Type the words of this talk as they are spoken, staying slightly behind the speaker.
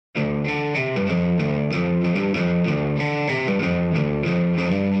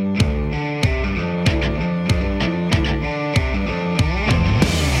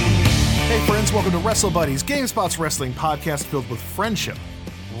Wrestle Buddies, GameSpot's wrestling podcast filled with friendship,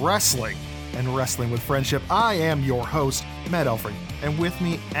 wrestling, and wrestling with friendship. I am your host, Matt Elfring, and with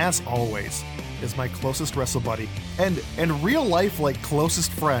me, as always, is my closest wrestle buddy and real life, like,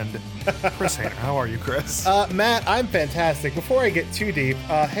 closest friend, Chris Hayner. How are you, Chris? Matt, I'm fantastic. Before I get too deep,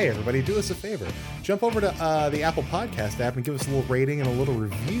 hey, everybody, do us a favor. Jump over to the Apple Podcast app and give us a little rating and a little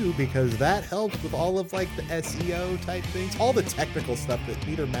review, because that helps with all of, like, the SEO type things, all the technical stuff that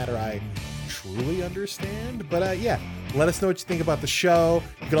neither Matt or I truly understand. But yeah, let us know what you think about the show.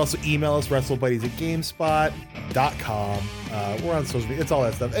 You can also email us, wrestlebuddies@gamespot.com. We're on social media. It's all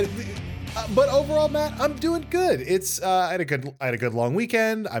that stuff. But overall, Matt, I'm doing good. I had a good long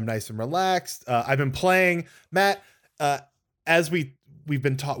weekend. I'm nice and relaxed. I've been playing, Matt, as we've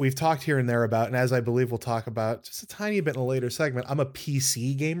talked here and there about, and as I believe we'll talk about just a tiny bit in a later segment, I'm a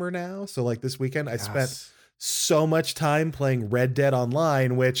PC gamer now. So like this weekend, I spent so much time playing Red Dead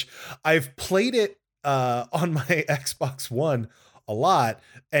Online, which I've played it on my Xbox One a lot,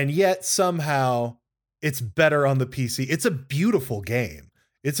 and yet somehow it's better on the PC. It's a beautiful game.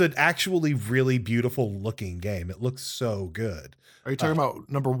 It's an actually really beautiful looking game. It looks so good. Are you talking about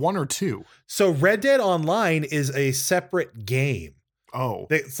number 1 or 2? So Red Dead Online is a separate game. Oh,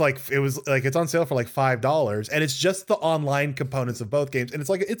 It's on sale for like $5, and it's just the online components of both games. And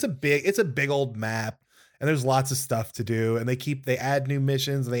it's a big old map, and there's lots of stuff to do, and they add new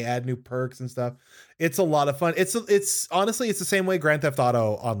missions and they add new perks and stuff. It's a lot of fun. It's honestly, it's the same way Grand Theft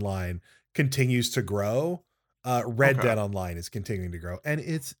Auto Online continues to grow. Red Dead Online is continuing to grow, and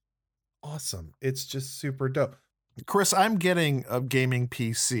it's awesome. It's just super dope. Chris, I'm getting a gaming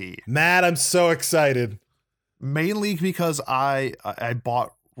PC. Matt, I'm so excited. Mainly because I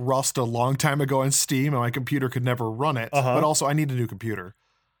bought Rust a long time ago on Steam, and my computer could never run it. But also, I need a new computer.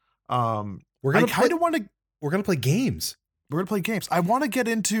 We're gonna play games. We're gonna play games. I want to get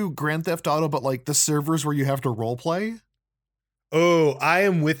into Grand Theft Auto, but like the servers where you have to role play. Oh, I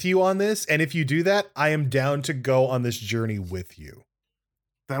am with you on this, and if you do that, I am down to go on this journey with you.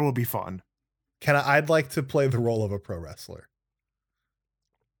 That will be fun. I'd like to play the role of a pro wrestler.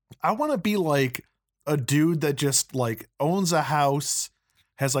 I want to be like a dude that just like owns a house,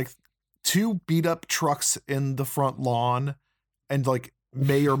 has like 2 beat up trucks in the front lawn, and like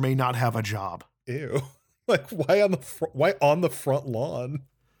may or may not have a job. Ew. Like why on the front lawn?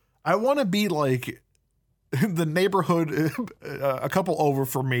 I want to be like the neighborhood a couple over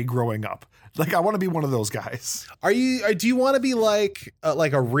from me growing up. Like I want to be one of those guys. Do you want to be like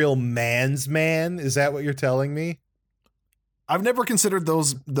a real man's man? Is that what you're telling me? I've never considered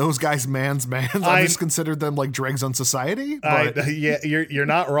those guys man's mans. I just considered them like dregs on society. But yeah, you're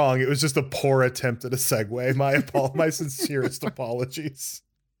not wrong. It was just a poor attempt at a segue. My sincerest apologies.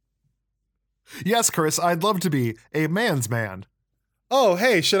 Yes, Chris, I'd love to be a man's man. Oh,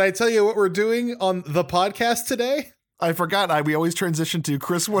 hey, should I tell you what we're doing on the podcast today? I forgot. We always transition to,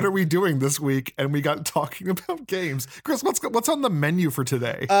 Chris, what are we doing this week? And we got talking about games. Chris, what's on the menu for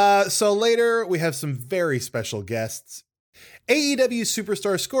today? So later we have some very special guests. AEW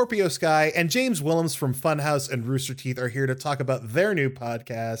superstar Scorpio Sky and James Willems from Funhouse and Rooster Teeth are here to talk about their new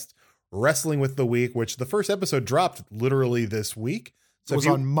podcast, Wrestling with the Week, which the first episode dropped literally this week. So it was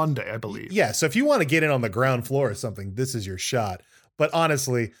on Monday, I believe. Yeah, so if you want to get in on the ground floor or something, this is your shot. But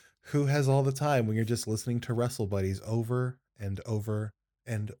honestly, who has all the time when you're just listening to Wrestle Buddies over and over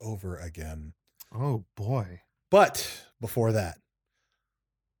and over again? Oh, boy. But before that,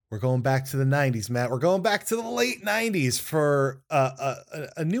 we're going back to the 90s, Matt. We're going back to the late 90s for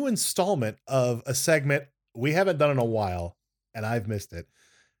a new installment of a segment we haven't done in a while, and I've missed it.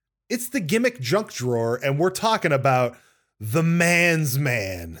 It's the Gimmick Junk Drawer, and we're talking about the man's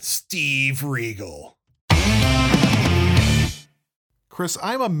man, Steve Regal. Chris,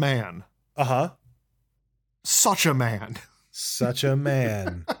 I'm a man. Uh-huh. Such a man. Such a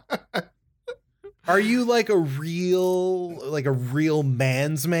man. Are you like a real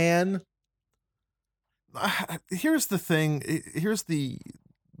man's man? Here's the thing. Here's the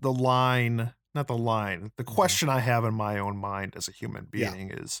line, not the line. The question I have in my own mind as a human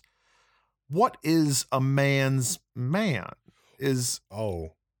being is, what is a man's man? Is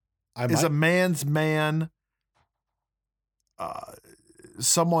a man's man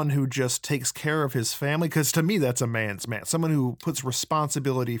someone who just takes care of his family? Because to me, that's a man's man. Someone who puts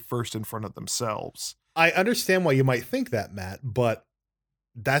responsibility first in front of themselves. I understand why you might think that, Matt, but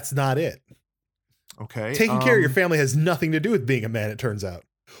that's not it. Okay. Taking care of your family has nothing to do with being a man, it turns out.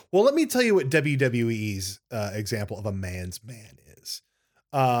 Well, let me tell you what WWE's example of a man's man is.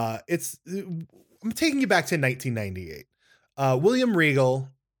 I'm taking you back to 1998. William Regal,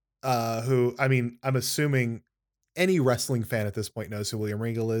 who, I mean, I'm assuming any wrestling fan at this point knows who William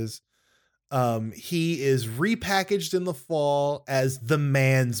Regal is. He is repackaged in the fall as the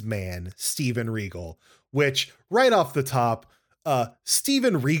man's man, Steven Regal, which right off the top,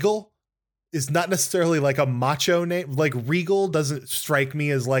 Steven Regal is not necessarily like a macho name. Like Regal doesn't strike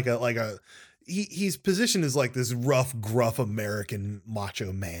me as he's positioned as like this rough, gruff American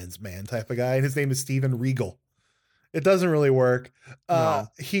macho man's man type of guy. And his name is Steven Regal. It doesn't really work. No.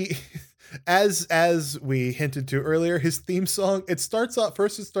 He, as we hinted to earlier, his theme song, it starts off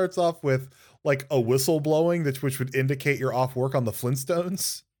with like a whistle blowing, which would indicate you're off work on the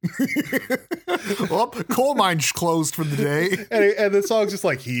Flintstones. Well, coal mine's closed for the day. And the song's just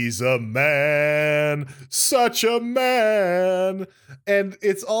like, he's a man, such a man. And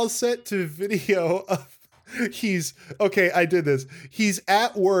it's all set to video of I did this. He's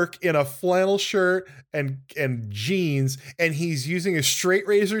at work in a flannel shirt and jeans, and he's using a straight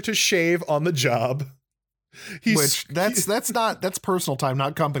razor to shave on the job. That's personal time,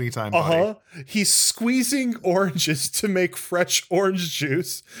 not company time. Buddy. He's squeezing oranges to make fresh orange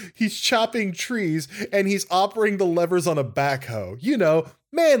juice. He's chopping trees, and he's operating the levers on a backhoe. You know,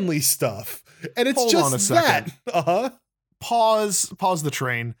 manly stuff. And it's Hold just on a second. that. Pause the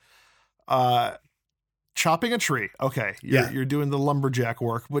train. Chopping a tree. Okay. You're doing the lumberjack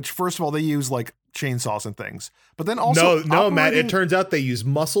work, which first of all, they use like chainsaws and things, but then also no, Matt, it turns out they use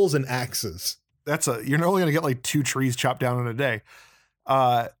muscles and axes. You're only going to get like 2 trees chopped down in a day.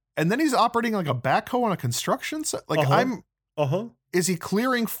 And then he's operating like a backhoe on a construction site. Like is he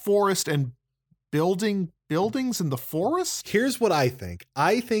clearing forest and building buildings in the forest? Here's what I think.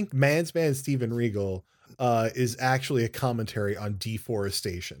 I think Man's Man Steven Regal is actually a commentary on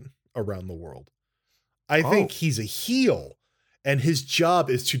deforestation around the world. I think he's a heel, and his job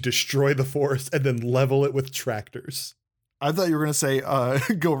is to destroy the forest and then level it with tractors. I thought you were going to say,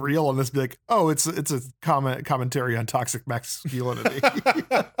 go real on this, be like, oh, it's a commentary on toxic masculinity.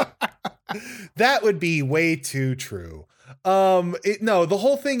 That would be way too true. The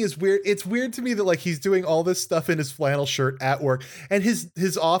whole thing is weird. It's weird to me that like he's doing all this stuff in his flannel shirt at work, and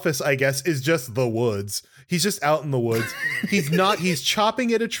his office, I guess, is just the woods. He's just out in the woods. He's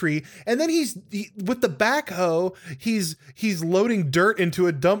chopping at a tree, and then with the backhoe, he's loading dirt into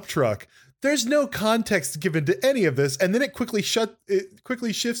a dump truck. There's no context given to any of this, and then it quickly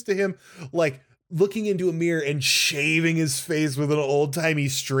shifts to him like looking into a mirror and shaving his face with an old-timey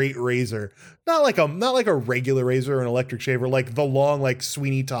straight razor. Not like a regular razor or an electric shaver, like the long, like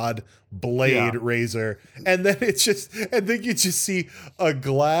Sweeney Todd blade razor. And then you just see a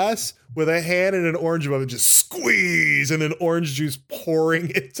glass with a hand and an orange above it, just squeeze, and then orange juice pouring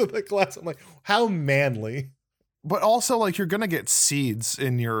into the glass. I'm like, how manly. But also, like, you're going to get seeds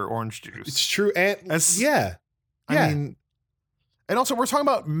in your orange juice. It's true. And I mean, and also we're talking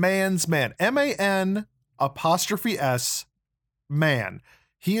about man's man, MAN''S man.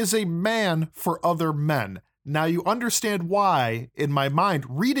 He is a man for other men. Now you understand why in my mind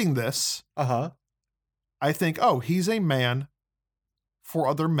reading this, I think, oh, he's a man for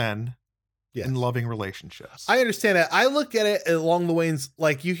other men in loving relationships. I understand that. I look at it along the ways,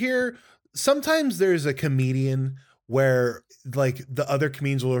 like you hear sometimes there's a comedian where like the other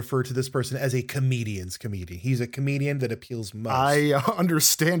comedians will refer to this person as a comedian's comedian. He's a comedian that appeals most. I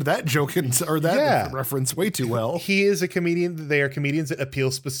understand that joke or that reference way too well. He is a comedian. They are comedians that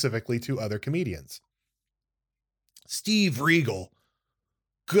appeal specifically to other comedians. Steve Regal,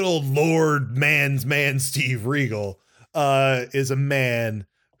 good old Lord Man's Man Steve Regal, is a man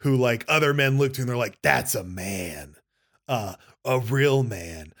who like other men look to and they're like, that's a man, a real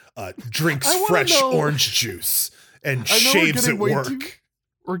man, drinks fresh orange juice and shaves at work.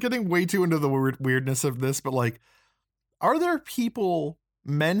 We're getting way too into the weirdness of this, but like, are there people,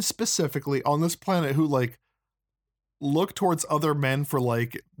 men specifically, on this planet who like look towards other men for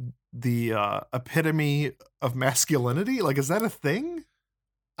like the epitome of masculinity? Like, is that a thing?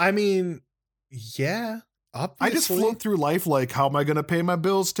 I mean, yeah. Obviously. I just float through life like, how am I going to pay my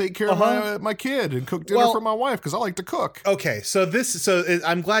bills, take care of my kid, and cook dinner for my wife because I like to cook. Okay, so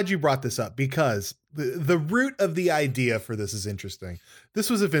I'm glad you brought this up because the root of the idea for this is interesting. This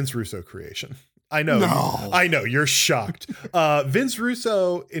was a Vince Russo creation. I know. No. I know. You're shocked. Vince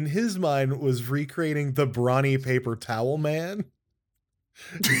Russo, in his mind, was recreating the brawny paper towel man.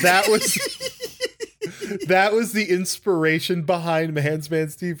 That was the inspiration behind Man's Man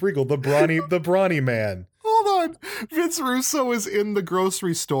Steve Regal, the brawny man. Hold on. Vince Russo is in the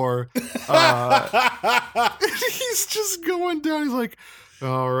grocery store. He's just going down. He's like,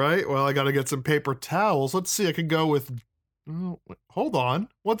 all right, well, I got to get some paper towels. Let's see. I could go with, hold on.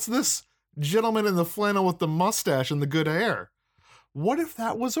 What's this gentleman in the flannel with the mustache and the good hair? What if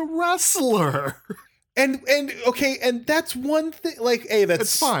that was a wrestler? And okay, and that's one thing. Like, hey, that's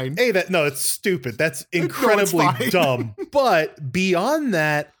It's fine. Hey, no, it's stupid. That's incredibly fine. dumb. But beyond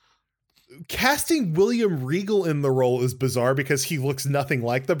that, casting William Regal in the role is bizarre because he looks nothing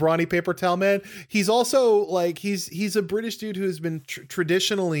like the brawny paper towel man. He's also like he's a British dude who has been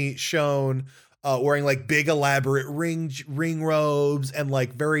traditionally shown wearing like big elaborate ring robes and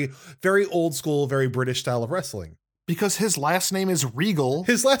like very very old school, very British style of wrestling. Because his last name is Regal.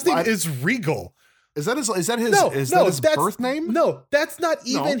 His last name is Regal. Is that his birth name? No, that's not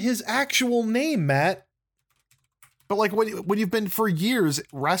even his actual name, Matt. But like when you've been for years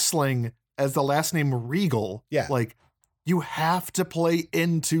wrestling as the last name Regal, yeah, like you have to play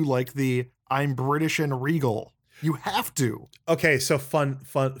into like the I'm British and Regal. You have to. Okay, so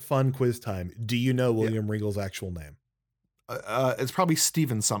fun quiz time. Do you know William Regal's actual name? It's probably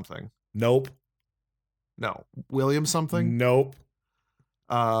Steven something. Nope. No, William something. Nope.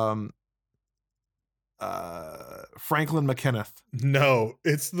 Franklin McKenneth. No,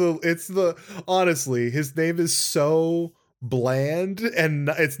 it's the honestly, his name is so bland and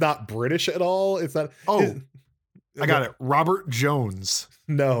it's not British at all. It's not. I got it. Robert Jones.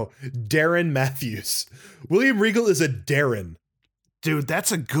 No, Darren Matthews. William Regal is a Darren. Dude,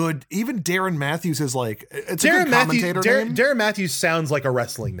 that's a good. Even Darren Matthews is like it's Darren a good commentator name. Darren Matthews sounds like a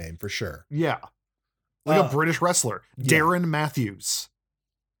wrestling name for sure. Yeah, like a British wrestler, Darren Matthews.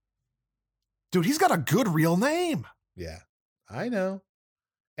 Dude, he's got a good real name. Yeah, I know.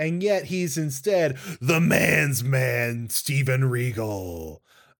 And yet he's instead the man's man, Steven Regal.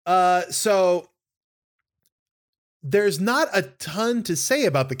 So there's not a ton to say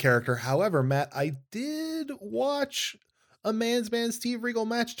about the character. However, Matt, I did watch a man's man, Steve Regal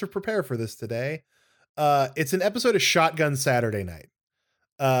match to prepare for this today. It's an episode of Shotgun Saturday Night.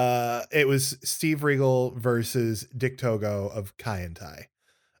 It was Steve Regal versus Dick Togo of Kai and Tai.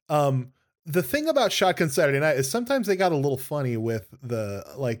 The thing about Shotgun Saturday Night is sometimes they got a little funny with the,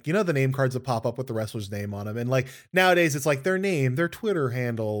 like, you know, the name cards that pop up with the wrestler's name on them. And like nowadays it's like their name, their Twitter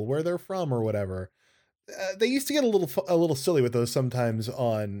handle, where they're from or whatever. They used to get a little silly with those sometimes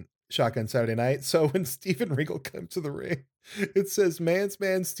on Shotgun Saturday Night. So when Steven Regal comes to the ring, it says man's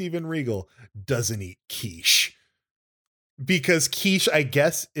man Steven Regal doesn't eat quiche. Because quiche, I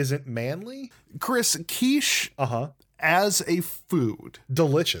guess, isn't manly. Chris, quiche as a food.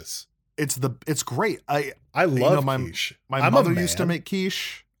 Delicious. It's great. I love quiche. My mother used to make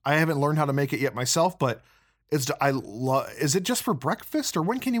quiche. I haven't learned how to make it yet myself, but is it just for breakfast or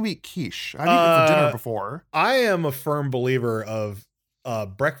when can you eat quiche? I've eaten it for dinner before. I am a firm believer of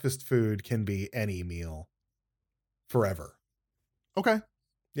breakfast food can be any meal forever. Okay.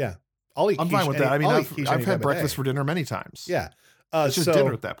 Yeah. I'll eat I'm fine with that. I mean, I've had breakfast for dinner many times. Yeah. It's just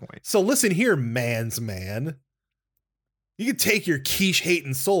dinner at that point. So listen here, man's man. You can take your quiche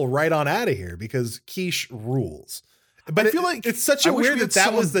hating soul right on out of here because quiche rules. But I feel like it's such a weird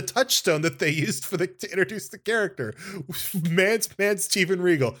that was the touchstone that they used to introduce the character. Man's man Steven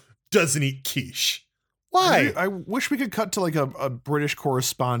Regal doesn't eat quiche. Why? I wish we could cut to like a British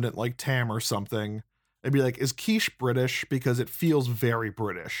correspondent like Tam or something. It'd be like, is quiche British? Because it feels very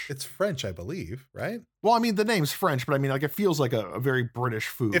British. It's French, I believe, right? Well, I mean, the name's French, but I mean, like, it feels like a very British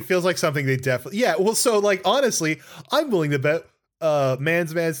food. It feels like something they definitely... Yeah, well, so, like, honestly, I'm willing to bet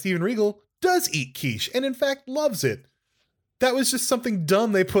man's man Steven Regal does eat quiche, and in fact, loves it. That was just something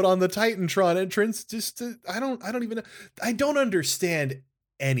dumb they put on the Titantron entrance just to... I don't even know. I don't understand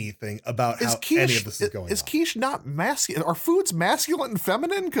anything about how any of this is going on. Is quiche not masculine? Are foods masculine and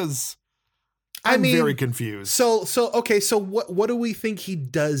feminine? Because... I'm very confused. So okay. So what do we think he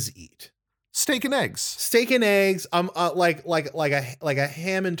does eat? Steak and eggs. Steak and eggs. Like a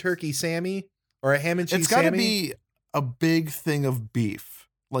ham and turkey Sammy or a ham and cheese. It's got to be a big thing of beef,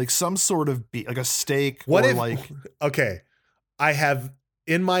 like some sort of beef, like a steak. Okay, I have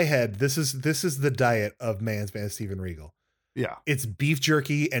in my head. This is the diet of man's man Steven Regal. Yeah, it's beef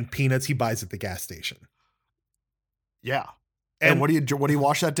jerky and peanuts he buys at the gas station. Yeah. And what do you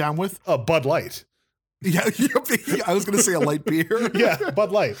wash that down with? Bud Light. Yeah, I was going to say a light beer. Yeah,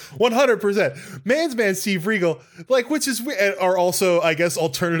 Bud Light. 100%. Man's man Steve Regal, like, which is, are also, I guess,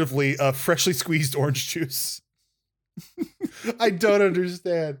 alternatively, freshly squeezed orange juice. I don't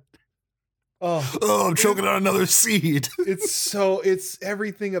understand. Oh, I'm choking on another seed. It's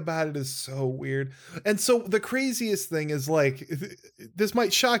everything about it is so weird. And so the craziest thing is, like, this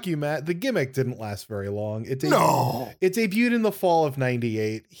might shock you, Matt. The gimmick didn't last very long. It debuted in the fall of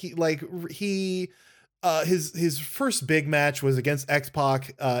 '98. His first big match was against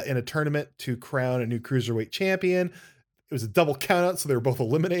X-Pac in a tournament to crown a new cruiserweight champion. It was a double countout, so they were both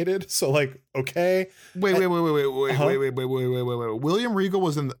eliminated. So, like, okay. Wait. William Regal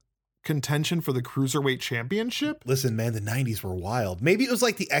was in contention for the Cruiserweight Championship? Listen, man, the 90s were wild. Maybe it was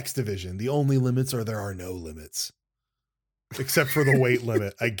like the X Division. The only limits are there are no limits. Except for the weight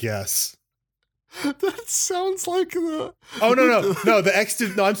limit, I guess. That sounds like the... Oh, no,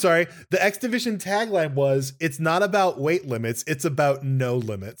 I'm sorry. The X Division tagline was, it's not about weight limits, it's about no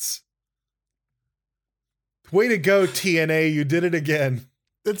limits. Way to go, TNA, you did it again.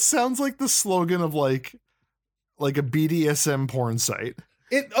 It sounds like the slogan of like a BDSM porn site.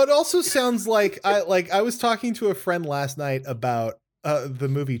 It also sounds like I was talking to a friend last night about the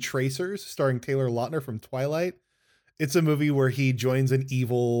movie Tracers, starring Taylor Lautner from Twilight. It's a movie where he joins an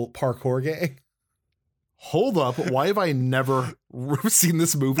evil parkour gang. Hold up. Why have I never seen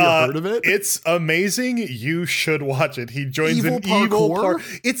this movie or heard of it? It's amazing. You should watch it. He joins Evil an evil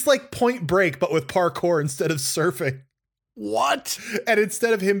parkour? It's like Point Break, but with parkour instead of surfing. What? And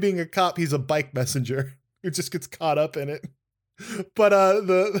instead of him being a cop, he's a bike messenger who just gets caught up in it. But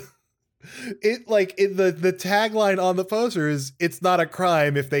the tagline on the poster is, it's not a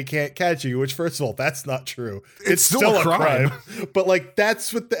crime if they can't catch you, which, first of all, that's not true. It's still a crime. But like,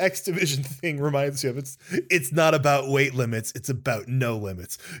 that's what the X Division thing reminds you of. It's not about weight limits. It's about no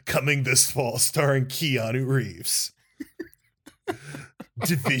limits. Coming this fall, starring Keanu Reeves.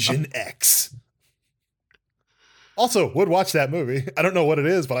 Division X. Also, would watch that movie. I don't know what it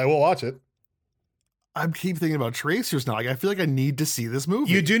is, but I will watch it. I keep thinking about Tracers now. Like, I feel like I need to see this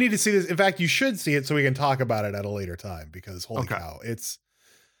movie. You do need to see this. In fact, you should see it so we can talk about it at a later time, because holy cow, it's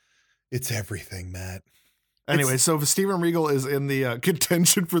everything, Matt. Anyway, so if Steven Regal is in the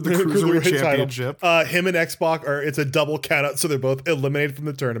contention for the Cruiserweight Championship. Him and X-Pac it's a double countout, so they're both eliminated from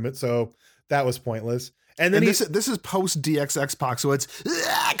the tournament. So that was pointless. And then this is post DX X-Pac, so it's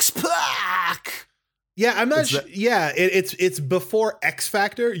X-Pac. Yeah, I'm not sure. Yeah, it's before X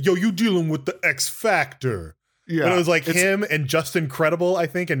Factor. Yo, you dealing with the X Factor. Yeah. And it was like him and Justin Credible, I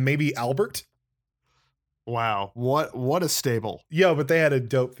think, and maybe Albert. Wow. What a stable. Yo, but they had a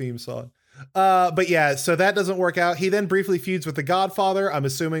dope theme song. But yeah, so that doesn't work out. He then briefly feuds with the Godfather, I'm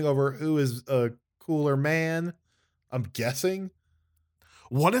assuming over who is a cooler man. I'm guessing.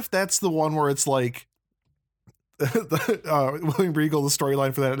 What if that's the one where it's like William Regal, the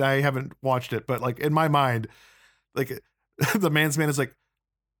storyline for that, and I haven't watched it, but like in my mind, like the man's man is like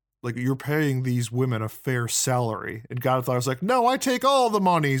you're paying these women a fair salary, and Godfather's like, no, I take all the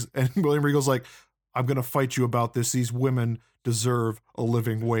monies, and William Regal's like, I'm gonna fight you about this. These women deserve a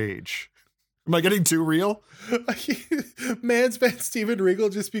living wage. Am I getting too real? Man's man Steven Regal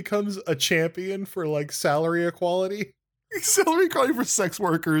just becomes a champion for like salary equality. He's salary equality for sex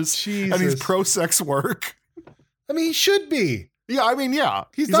workers. Jesus. And he's pro sex work. I mean, he should be. Yeah, I mean, yeah.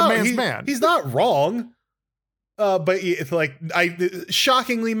 He's not, a man's man. He's not wrong. But it's like,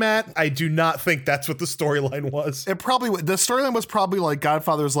 shockingly, Matt, I do not think that's what the storyline was. The storyline was probably like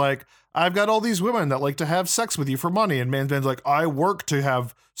Godfather's like, I've got all these women that like to have sex with you for money. And man's like, I work to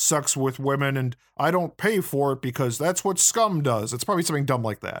have sex with women and I don't pay for it because that's what scum does. It's probably something dumb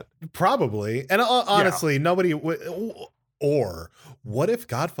like that. Probably. And honestly, nobody or what if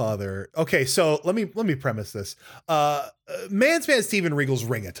Godfather? Okay, so let me premise this. Man's man Steven Regal's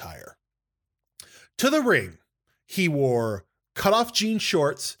ring attire. To the ring, he wore cutoff jean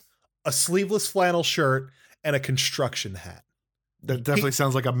shorts, a sleeveless flannel shirt, and a construction hat. That definitely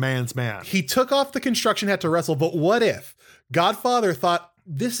sounds like a man's man. He took off the construction hat to wrestle, but what if Godfather thought,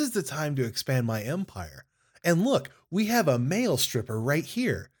 this is the time to expand my empire? And look, we have a male stripper right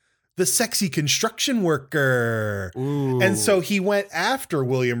here. The sexy construction worker. Ooh. And so he went after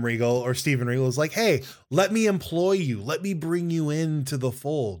William Regal, or Steven Regal, was like, hey, let me employ you. Let me bring you into the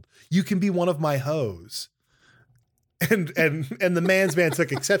fold. You can be one of my hoes. And the man's man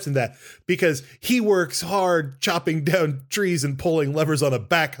took exception to that because he works hard chopping down trees and pulling levers on a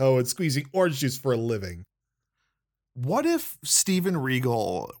backhoe and squeezing orange juice for a living. What if Steven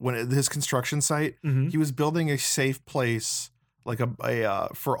Regal, when at his construction site, he was building a safe place, like a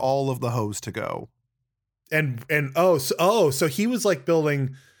for all of the hoes to go, so he was like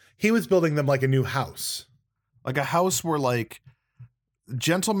building them like a new house, like a house where like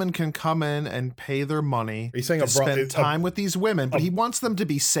gentlemen can come in and pay their money. Are you saying spend time with these women, but he wants them to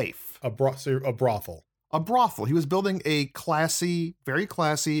be safe. A brothel. A brothel. He was building a classy, very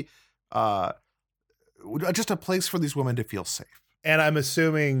classy, just a place for these women to feel safe. And I'm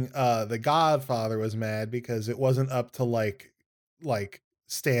assuming the Godfather was mad because it wasn't up to like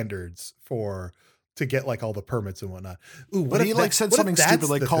standards to get like all the permits and whatnot. Ooh, but he said something stupid,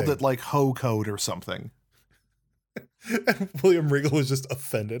 like called it like hoe code or something. And William Regal was just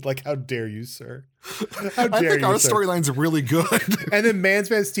offended. Like, how dare you, sir? How dare I think you, our sir? storyline's really good. And then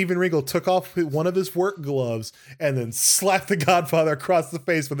man's man Steven Regal took off one of his work gloves and then slapped the Godfather across the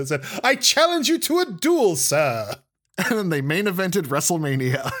face with it, said, "I challenge you to a duel, sir." And then they main evented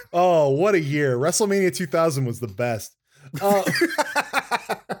WrestleMania. Oh, what a year. WrestleMania 2000 was the best.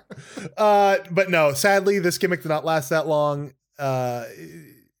 But no, sadly, this gimmick did not last that long.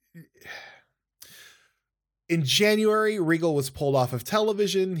 In January, Regal was pulled off of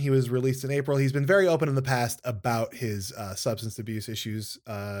television. He was released in April. He's been very open in the past about his substance abuse issues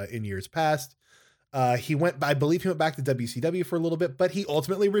in years past. I believe he went back to WCW for a little bit, but he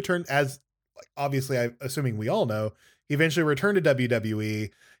ultimately returned as, obviously, I'm assuming we all know, he eventually returned to WWE.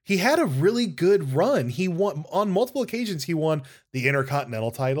 He had a really good run. He won on multiple occasions. He won the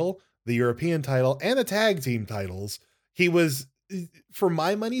Intercontinental title, the European title, and the tag team titles. He was, for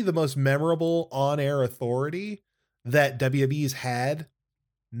my money, the most memorable on-air authority that WWE's had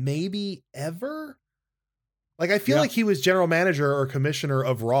maybe ever. Like, I feel like he was general manager or commissioner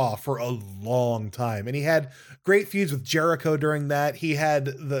of Raw for a long time, and he had great feuds with Jericho during that. He had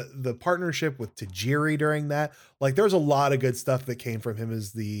the partnership with Tajiri during that. Like, there's a lot of good stuff that came from him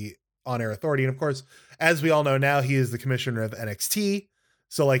as the on-air authority. And of course, as we all know now, he is the commissioner of NXT.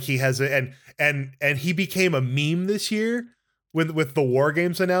 So like, he has and he became a meme this year with the War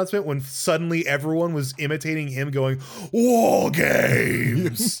Games announcement, when suddenly everyone was imitating him going, "War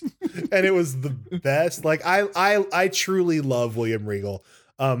Games." And it was the best. Like, I truly love William Regal.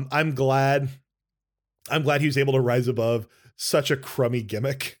 I'm glad he was able to rise above such a crummy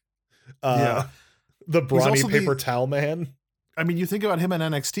gimmick. The brawny paper towel man. I mean, you think about him in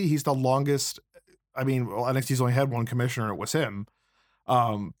NXT, he's the longest. I mean, well, NXT's only had one commissioner, and it was him.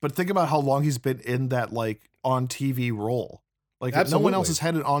 But think about how long he's been in that, like, on TV role. Like, absolutely. No one else has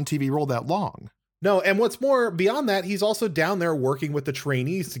had an on TV role that long. No, and what's more, beyond that, he's also down there working with the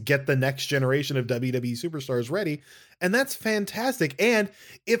trainees to get the next generation of WWE superstars ready. And that's fantastic. And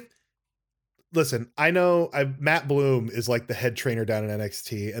listen, I know Matt Bloom is like the head trainer down in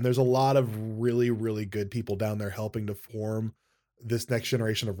NXT, and there's a lot of really, really good people down there helping to form this next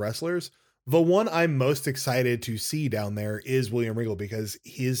generation of wrestlers. The one I'm most excited to see down there is William Regal, because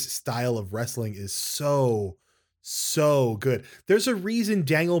his style of wrestling is so good. There's a reason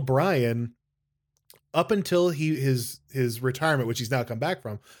Daniel Bryan, up until his retirement, which he's now come back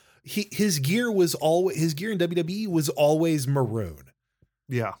from, his gear in WWE was always maroon.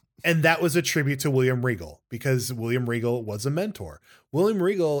 Yeah. And that was a tribute to William Regal, because William Regal was a mentor. William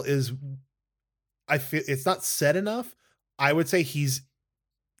Regal is, I feel it's not said enough. I would say he's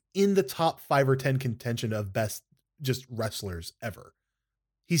in the top 5 or 10 contention of best just wrestlers ever.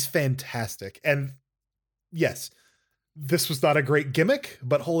 He's fantastic. And yes, this was not a great gimmick,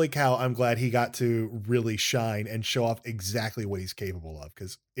 but holy cow, I'm glad he got to really shine and show off exactly what he's capable of,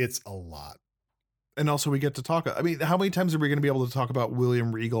 because it's a lot. And also, we get to talk. I mean, how many times are we going to be able to talk about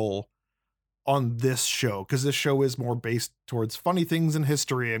William Regal on this show? Because this show is more based towards funny things in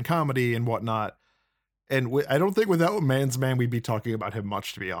history and comedy and whatnot. And I don't think without Man's Man, we'd be talking about him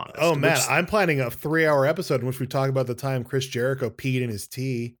much, to be honest. Oh, man, I'm planning a 3-hour episode in which we talk about the time Chris Jericho peed in his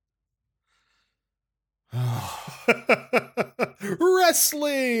tea.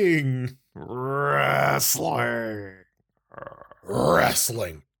 Wrestling.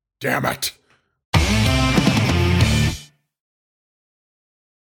 Damn it.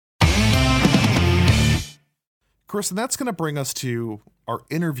 Chris, and that's going to bring us to our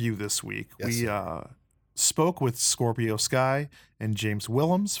interview this week. Yes, we spoke with Scorpio Sky and James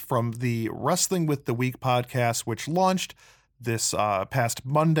Willems from the Wrestling with the Week podcast, which launched this past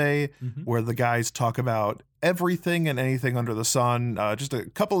Monday, where the guys talk about everything and anything under the sun. Just a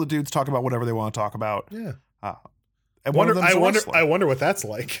couple of dudes talk about whatever they want to talk about. Yeah. I wonder what that's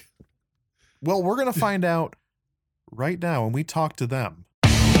like. Well, we're going to find out right now when we talk to them.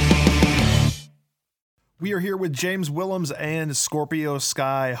 We are here with James Willems and Scorpio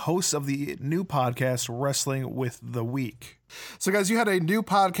Sky, hosts of the new podcast, Wrestling with the Week. So, guys, you had a new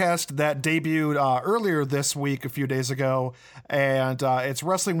podcast that debuted earlier this week, a few days ago, and it's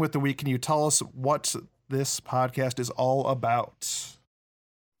Wrestling with the Week. Can you tell us what this podcast is all about?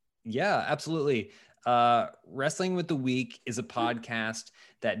 Yeah, absolutely. Wrestling with the Week is a podcast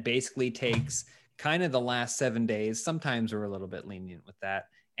that basically takes kind of the last 7 days. Sometimes we're a little bit lenient with that,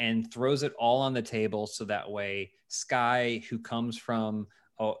 and throws it all on the table. So that way Sky, who comes from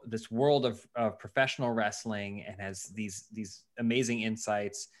this world of professional wrestling and has these amazing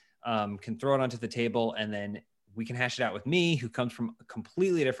insights, can throw it onto the table, and then we can hash it out with me, who comes from a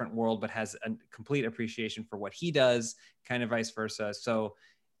completely different world, but has a complete appreciation for what he does, kind of vice versa. So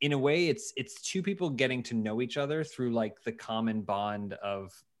in a way, it's two people getting to know each other through like the common bond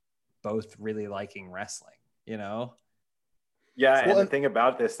of both really liking wrestling, you know? Yeah, and the thing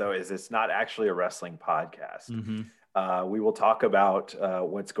about this though is it's not actually a wrestling podcast. We will talk about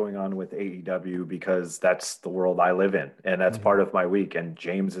what's going on with AEW because that's the world I live in, and that's part of my week. And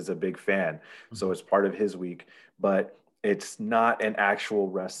James is a big fan, so it's part of his week. But it's not an actual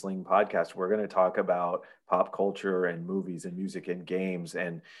wrestling podcast. We're going to talk about pop culture and movies and music and games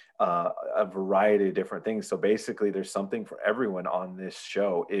and a variety of different things. So basically, there's something for everyone on this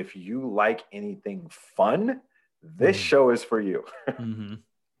show. If you like anything fun, this show is for you.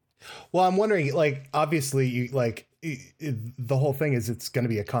 Well, I'm wondering, like, obviously, you like the whole thing is it's going to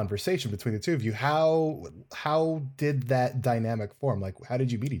be a conversation between the two of you. How did that dynamic form? Like, how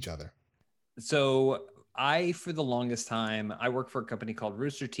did you meet each other? So for the longest time, I work for a company called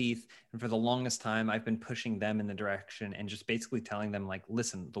Rooster Teeth. And for the longest time, I've been pushing them in the direction and just basically telling them, like,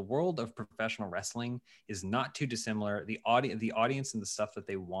 listen, the world of professional wrestling is not too dissimilar. The audience and the stuff that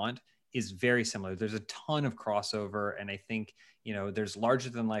they want is very similar. There's a ton of crossover. And I think, you know, there's larger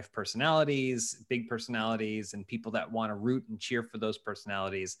than life personalities, big personalities, and people that want to root and cheer for those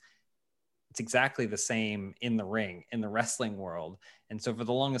personalities. It's exactly the same in the ring, in the wrestling world. And so for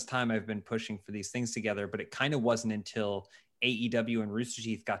the longest time, I've been pushing for these things together, but it kind of wasn't until AEW and Rooster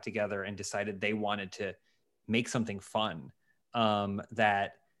Teeth got together and decided they wanted to make something fun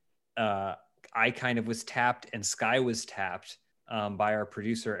that I kind of was tapped and Sky was tapped by our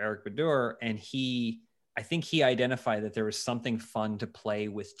producer, Eric Badur. And I think he identified that there was something fun to play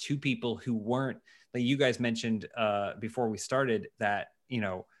with two people who weren't, like you guys mentioned before we started, that, you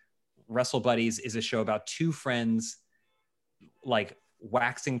know, Wrestle Buddies is a show about two friends like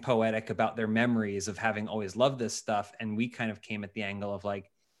waxing poetic about their memories of having always loved this stuff. And we kind of came at the angle of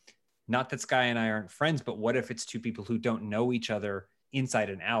like, not that Sky and I aren't friends, but what if it's two people who don't know each other inside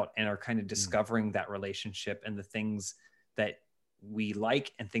and out and are kind of discovering that relationship and the things that we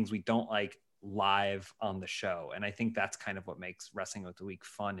like and things we don't like live on the show. And I think that's kind of what makes Wrestling with the Week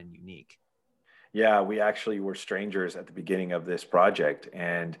fun and unique. Yeah, we actually were strangers at the beginning of this project,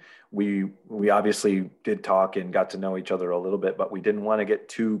 and we obviously did talk and got to know each other a little bit, but we didn't want to get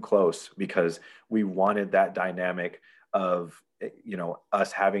too close because we wanted that dynamic of, you know,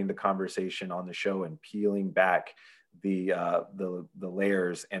 us having the conversation on the show and peeling back the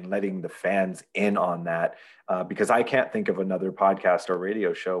layers and letting the fans in on that, because I can't think of another podcast or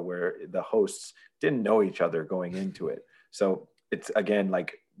radio show where the hosts didn't know each other going into it. So it's, again,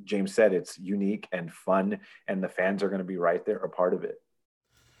 like James said, it's unique and fun, and the fans are going to be right there, a part of it.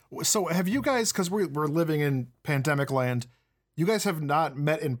 So have you guys, because we're living in pandemic land, you guys have not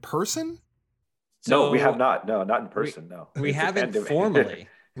met in person? No, we have not. No, not in person. No, we haven't formally.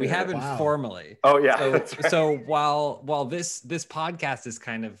 We haven't formally. Oh yeah. So while this podcast is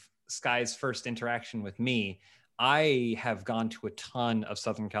kind of Sky's first interaction with me, I have gone to a ton of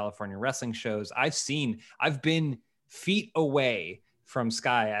Southern California wrestling shows. I've been feet away from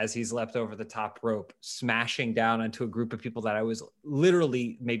Sky as he's leapt over the top rope, smashing down onto a group of people that I was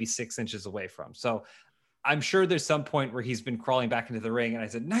literally maybe 6 inches away from. So I'm sure there's some point where he's been crawling back into the ring and I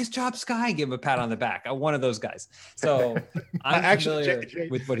said, nice job, Sky. Give him a pat on the back. I'm one of those guys. So I'm familiar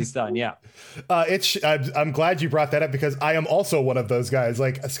with what he's done. Yeah. I'm glad you brought that up because I am also one of those guys.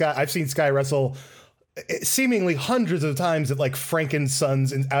 Like Sky, I've seen Sky wrestle seemingly hundreds of times at like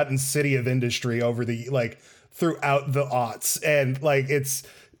Frankensons and out in City of Industry over the, like, throughout the aughts. And like, it's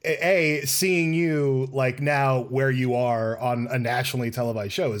seeing you like now where you are on a nationally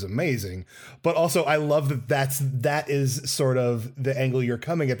televised show is amazing. But also I love that is sort of the angle you're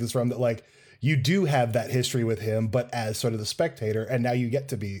coming at this from, that like you do have that history with him, but as sort of the spectator, and now you get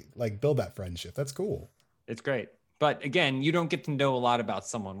to be like, build that friendship. That's cool. It's great. But again, you don't get to know a lot about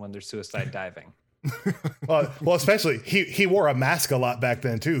someone when they're suicide diving. well, especially he wore a mask a lot back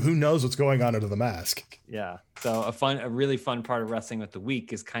then too. Who knows what's going on under the mask? Yeah. So a really fun part of Wrestling with the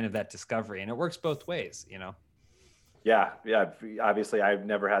Week is kind of that discovery, and it works both ways, you know? Yeah. Obviously, I've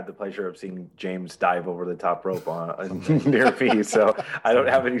never had the pleasure of seeing James dive over the top rope on near me, so I don't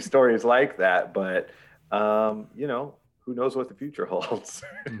have any stories like that. But you know, who knows what the future holds?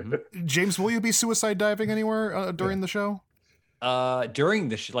 James, will you be suicide diving anywhere during the show? During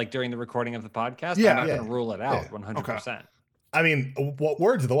the recording of the podcast, yeah, I'm not going to rule it out 100%. Okay. I mean, what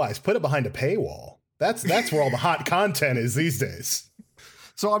words of the wise? Put it behind a paywall. That's where all the hot content is these days.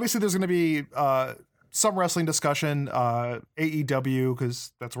 So obviously, there's going to be some wrestling discussion, AEW,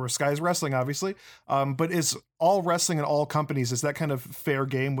 because that's where Sky's wrestling, obviously. But is all wrestling and all companies, is that kind of fair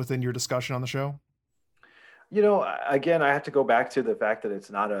game within your discussion on the show? Again, I have to go back to the fact that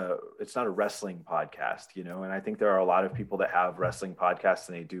it's not a wrestling podcast, and I think there are a lot of people that have wrestling podcasts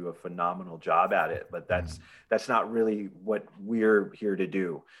and they do a phenomenal job at it, but that's not really what we're here to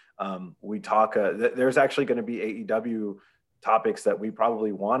do. We talk, there's actually going to be AEW topics that we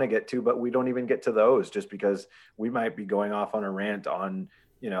probably want to get to, but we don't even get to those just because we might be going off on a rant on,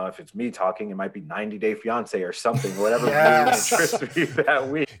 if it's me talking, it might be 90 Day Fiance or something, whatever interests me that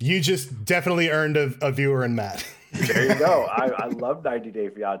week. You just definitely earned a viewer in Matt. There you go. I love 90 Day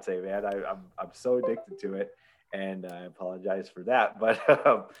Fiance, man. I'm so addicted to it, and I apologize for that. But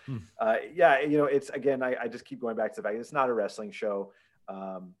it's, again, I just keep going back to the fact it's not a wrestling show.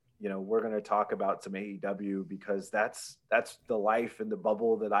 We're going to talk about some AEW because that's the life and the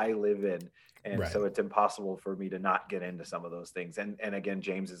bubble that I live in. And so it's impossible for me to not get into some of those things. And again,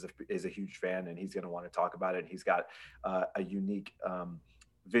 James is a huge fan, and he's going to want to talk about it. He's got a unique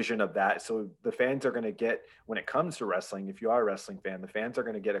vision of that. So the fans are going to get, when it comes to wrestling, if you are a wrestling fan, the fans are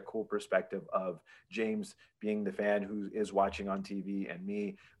going to get a cool perspective of James being the fan who is watching on TV and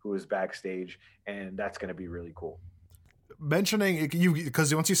me who is backstage. And that's going to be really cool. Mentioning you,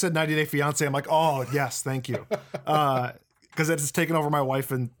 because once you said 90 Day Fiance, I'm like, oh yes, thank you. Because it has taken over my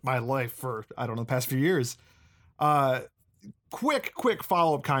wife and my life for, I don't know, the past few years. Quick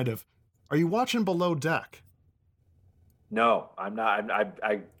follow-up kind of. Are you watching Below Deck? No, I'm not.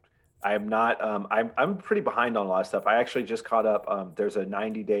 I'm not. I'm pretty behind on a lot of stuff. I actually just caught up. There's a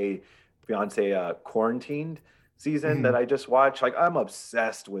 90 Day Fiance quarantined season that I just watched. Like, I'm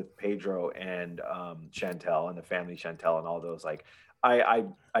obsessed with Pedro and Chantel and the family Chantel and all those. Like, I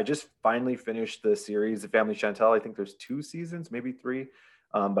just finally finished the series, The Family Chantel. I think there's 2 seasons, maybe 3,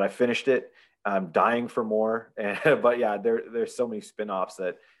 but I finished it. I'm dying for more. But yeah, there's so many spinoffs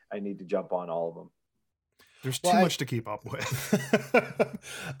that I need to jump on all of them. There's too much to keep up with.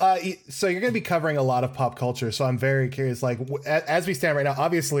 So you're going to be covering a lot of pop culture. So I'm very curious, like, as we stand right now,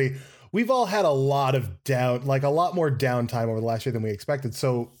 obviously we've all had a lot more downtime over the last year than we expected.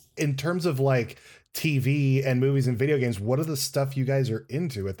 So in terms of like TV and movies and video games, what are the stuff you guys are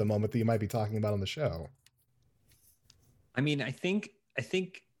into at the moment that you might be talking about on the show? I mean, I think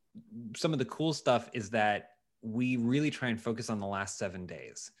some of the cool stuff is that we really try and focus on the last 7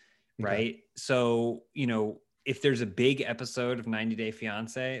 days, right? Okay. So, if there's a big episode of 90 Day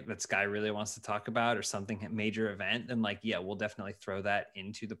Fiance that Sky really wants to talk about or something, major event, then we'll definitely throw that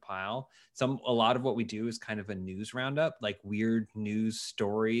into the pile. A lot of what we do is kind of a news roundup, like weird news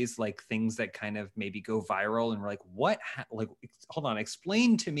stories, like things that kind of maybe go viral. And we're like, hold on,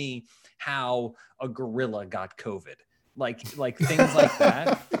 explain to me how a gorilla got COVID, like things like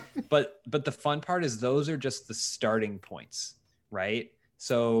that. But the fun part is those are just the starting points, right?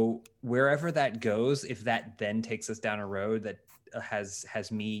 So wherever that goes, if that then takes us down a road that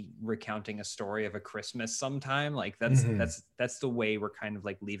has me recounting a story of a Christmas sometime, like that's the way we're kind of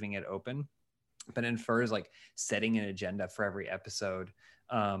like leaving it open. But in far as like setting an agenda for every episode,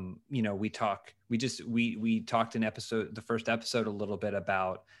 we talked in the first episode a little bit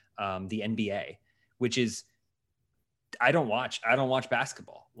about the NBA, which is, I don't watch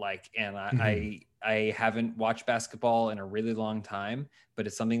basketball, I haven't watched basketball in a really long time, but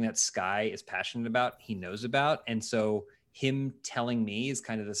it's something that Sky is passionate about. He knows about. And so him telling me is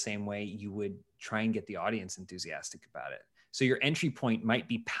kind of the same way you would try and get the audience enthusiastic about it. So your entry point might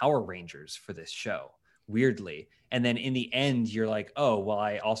be Power Rangers for this show, weirdly. And then in the end, you're like, oh, well,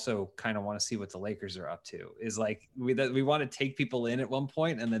 I also kind of want to see what the Lakers are up to. Is like, we want to take people in at one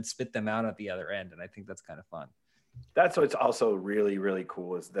point and then spit them out at the other end. And I think that's kind of fun. That's what's also really, really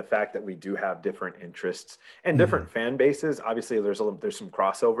cool is the fact that we do have different interests and different fan bases. Obviously, there's some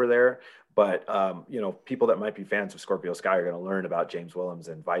crossover there, but people that might be fans of Scorpio Sky are going to learn about James Willems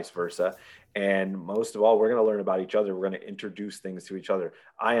and vice versa. And most of all, we're going to learn about each other. We're going to introduce things to each other.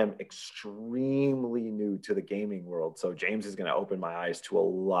 I am extremely new to the gaming world, so James is going to open my eyes to a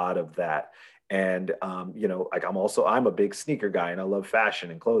lot of that. And, I'm a big sneaker guy and I love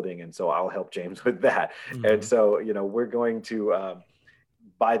fashion and clothing. And so I'll help James with that. Mm-hmm. And so, we're going to,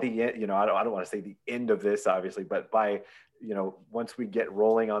 by the end, I don't want to say the end of this, obviously, but by, once we get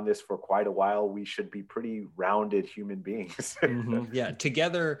rolling on this for quite a while, we should be pretty rounded human beings. Mm-hmm. Yeah.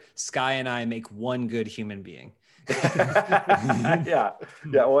 Together, Sky and I make one good human being. Yeah.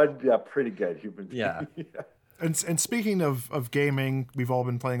 Pretty good human being. Yeah. And speaking of gaming, we've all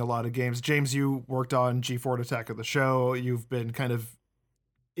been playing a lot of games. James, you worked on G4 Attack of the Show. You've been kind of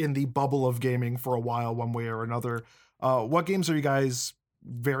in the bubble of gaming for a while, one way or another. What games are you guys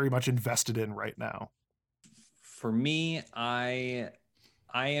very much invested in right now? For me, I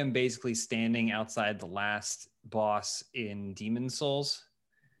am basically standing outside the last boss in Demon's Souls.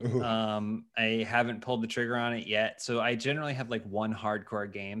 I haven't pulled the trigger on it yet. So I generally have like one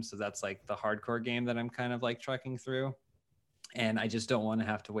hardcore game. So that's like the hardcore game that I'm kind of like trucking through. And I just don't want to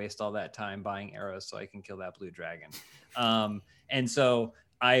have to waste all that time buying arrows so I can kill that blue dragon. And so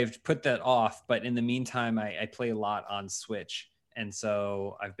I've put that off. But in the meantime, I play a lot on Switch. And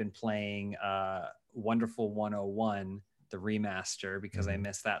so I've been playing Wonderful 101, the remaster, because I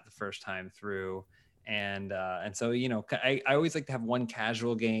missed that the first time through. And so, you know, I always like to have one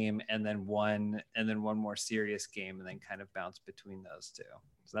casual game and then one more serious game, and then kind of bounce between those two.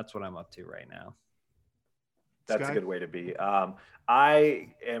 So that's what I'm up to right now. That's a good way to be. I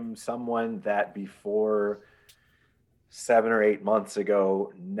am someone that before 7 or 8 months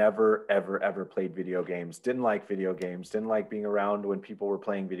ago, never, ever played video games. Didn't like video games. Didn't like being around when people were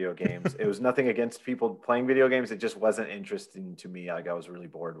playing video games. It was nothing against people playing video games. It just wasn't interesting to me. Like, I was really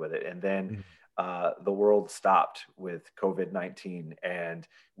bored with it. And then the world stopped with COVID-19, and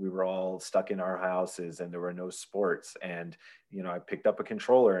we were all stuck in our houses, and there were no sports. And, you know, I picked up a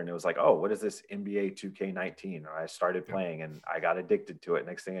controller, and it was like, oh, what is this NBA 2K19? And I started playing, and I got addicted to it.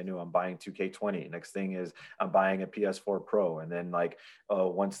 Next thing I knew, I'm buying 2K20. Next thing is I'm buying a PS4 Pro. And then, like,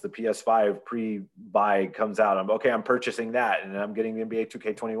 once the PS5 pre-buy comes out, I'm purchasing that, and I'm getting the NBA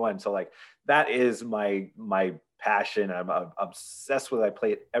 2K21. So, like, that is my passion. I'm obsessed with it. I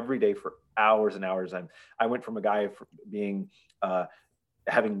play it every day for hours and hours. I went from a guy being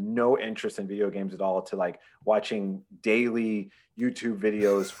having no interest in video games at all to like watching daily YouTube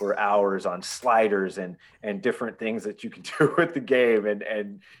videos for hours on sliders and different things that you can do with the game.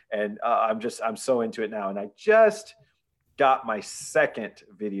 And I'm so into it now. And I just got my second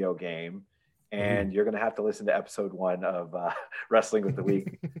video game. And you're going to have to listen to episode 1 of Wrestling with the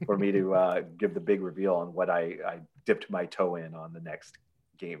Week for me to give the big reveal on what I dipped my toe in on the next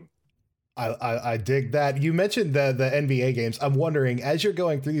game. I dig that. You mentioned the NBA games. I'm wondering, as you're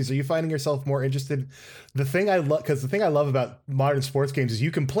going through these, are you finding yourself more interested? The thing I love about modern sports games is you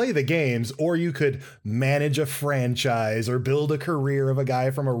can play the games, or you could manage a franchise or build a career of a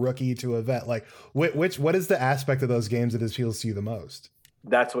guy from a rookie to a vet. Like, what is the aspect of those games that appeals to you the most?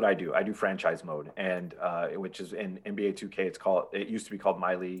 That's what I do. I do franchise mode, and which is in NBA 2K. It used to be called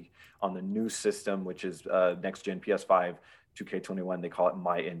My League. On the new system, which is next gen PS5 2K21, they call it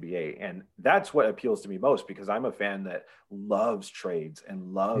My NBA, and that's what appeals to me most, because I'm a fan that loves trades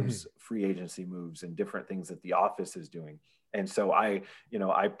and loves free agency moves and different things that the office is doing. And so I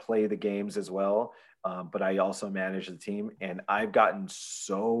play the games as well, but I also manage the team, and I've gotten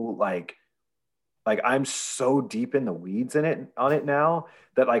so like I'm so deep in the weeds on it now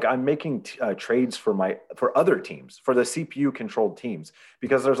that like I'm making trades for other teams, for the CPU controlled teams,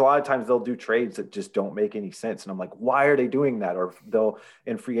 because there's a lot of times they'll do trades that just don't make any sense. And I'm like, why are they doing that? Or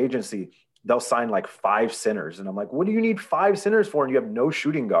in free agency, they'll sign like 5 centers. And I'm like, what do you need 5 centers for? And you have no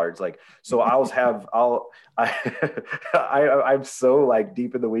shooting guards. Like, so I'm so like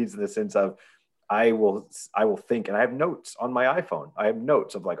deep in the weeds in the sense of, I will think, and I have notes on my iPhone. I have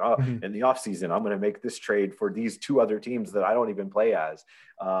notes of like, in the off season, I'm going to make this trade for these 2 other teams that I don't even play as.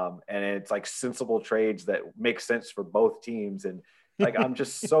 And it's like sensible trades that make sense for both teams. And like, I'm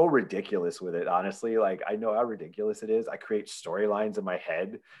just so ridiculous with it, honestly. Like, I know how ridiculous it is. I create storylines in my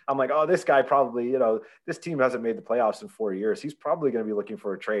head. I'm like, oh, this guy probably, this team hasn't made the playoffs in 4 years. He's probably going to be looking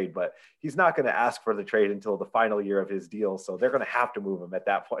for a trade, but he's not going to ask for the trade until the final year of his deal. So they're going to have to move him at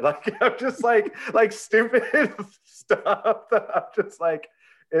that point. Like, I'm just like stupid stuff. I'm just like,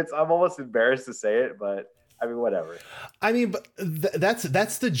 I'm almost embarrassed to say it, but I mean, whatever. I mean, but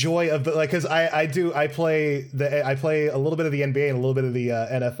that's the joy of the, like, because I play a little bit of the NBA and a little bit of the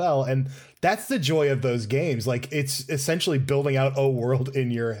NFL, and that's the joy of those games. Like, it's essentially building out a world in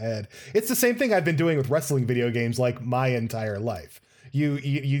your head. It's the same thing I've been doing with wrestling video games like my entire life. You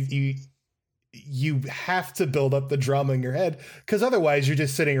have to build up the drama in your head, because otherwise you're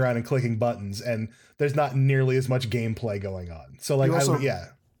just sitting around and clicking buttons, and there's not nearly as much gameplay going on. So like,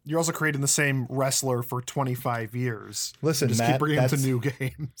 You're also creating the same wrestler for 25 years. Listen, just Matt, keep bringing him to new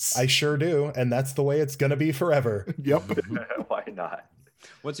games. I sure do, and that's the way it's gonna be forever. Yep. Why not?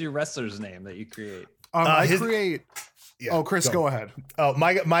 What's your wrestler's name that you create? Chris, go ahead. Oh,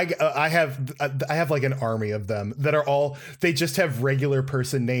 I have like an army of them that are they just have regular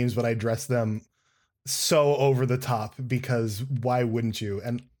person names, but I dress them so over the top, because why wouldn't you?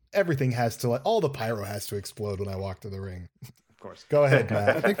 And everything has to, like, all the pyro has to explode when I walk to the ring. Course. Go ahead,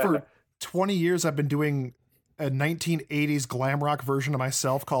 Matt. I think for 20 years I've been doing a 1980s glam rock version of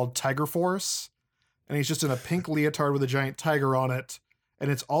myself called Tiger Force, and he's just in a pink leotard with a giant tiger on it, and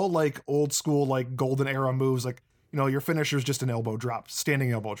it's all like old school, like golden era moves, like, your finisher's just an elbow drop,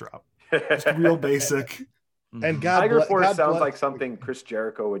 standing elbow drop, just real basic. And Tiger Force sounds like something Chris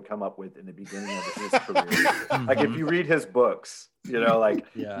Jericho would come up with in the beginning of his career. Like if you read his books, like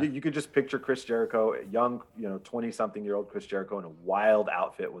you could just picture Chris Jericho, young, 20-something-year-old Chris Jericho in a wild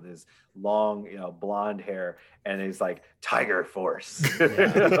outfit with his long, blonde hair, and he's like Tiger Force,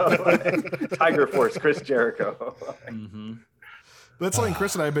 Tiger Force, Chris Jericho. That's something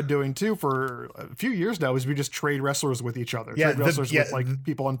Chris and I have been doing too for a few years now, is we just trade wrestlers with each other. Trade wrestlers with like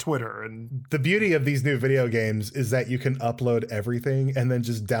people on Twitter. And the beauty of these new video games is that you can upload everything and then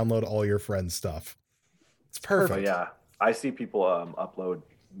just download all your friends' stuff. It's perfect. Yeah. I see people upload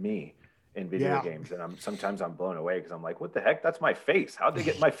me in video games, and sometimes I'm blown away because I'm like, what the heck? That's my face. How'd they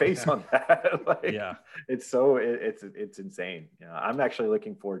get my face on that? It's insane. I'm actually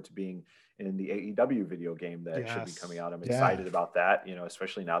looking forward to being in the AEW video game that should be coming out. I'm excited about that,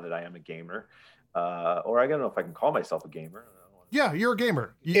 especially now that I am a gamer. Or I don't know if I can call myself a gamer. Yeah, you're a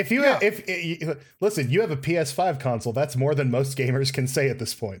gamer. Listen, you have a PS5 console. That's more than most gamers can say at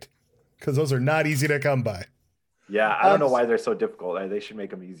this point, because those are not easy to come by. Yeah, I don't know why they're so difficult. They should make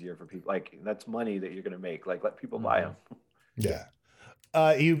them easier for people. Like, that's money that you're going to make. Like, let people buy them. Yeah.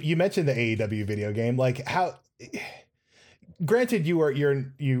 You mentioned the AEW video game. Like, how? Granted, you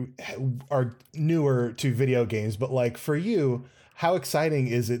are newer to video games, but like for you, how exciting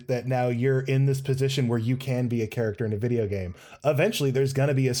is it that now you're in this position where you can be a character in a video game? Eventually, there's going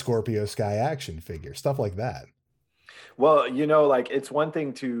to be a Scorpio Sky action figure, stuff like that. Well, it's one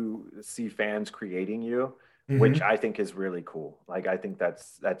thing to see fans creating you, which I think is really cool. Like, I think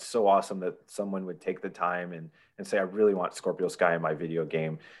that's so awesome that someone would take the time and say, I really want Scorpio Sky in my video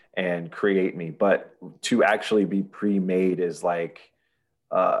game and create me. But to actually be pre-made is like,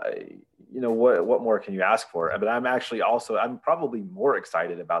 what more can you ask for? But I'm probably more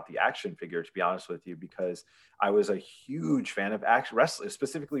excited about the action figure, to be honest with you, because I was a huge fan of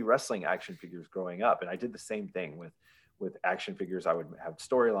specifically wrestling action figures growing up. And I did the same thing with action figures. I would have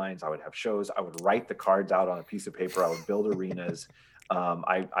storylines, I would have shows, I would write the cards out on a piece of paper, I would build arenas.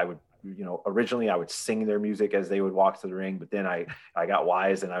 I would, originally I would sing their music as they would walk to the ring, but then I got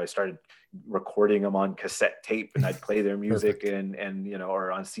wise and I started recording them on cassette tape, and I'd play their music and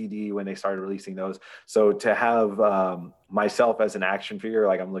or on CD when they started releasing those. So to have myself as an action figure,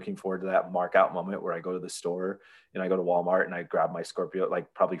 like, I'm looking forward to that mark out moment where I go to the store and I go to Walmart and I grab my Scorpio,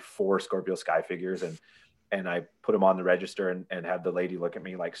 like probably 4 Scorpio Sky figures, and I put them on the register and have the lady look at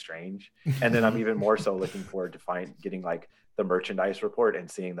me like strange. And then I'm even more so looking forward to getting like the merchandise report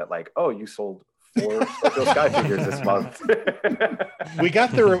and seeing that, like, oh, you sold 4 Scorpio Sky figures this month. We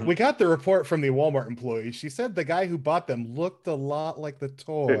got the report from the Walmart employee. She said the guy who bought them looked a lot like the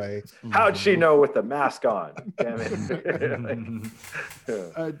toy. How'd she know with the mask on? Damn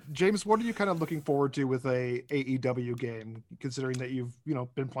it. James, what are you kind of looking forward to with a AEW game, considering that you've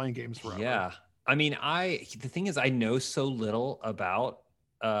been playing games forever? Yeah. I mean, the thing is, I know so little about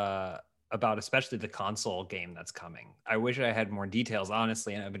especially the console game that's coming. I wish I had more details,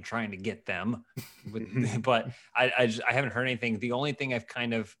 honestly, and I've been trying to get them, but I haven't heard anything. The only thing I've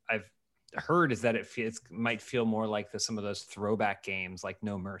heard is that it might feel more like some of those throwback games like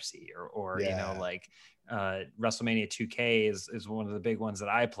No Mercy or like WrestleMania 2K is one of the big ones that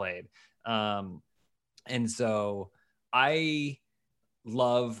I played. And so I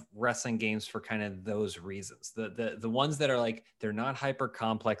love wrestling games for kind of those reasons. The ones that are like, they're not hyper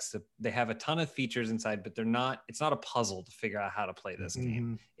complex. They have a ton of features inside, but it's not a puzzle to figure out how to play this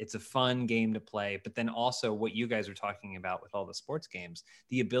game. It's a fun game to play. But then also what you guys are talking about with all the sports games,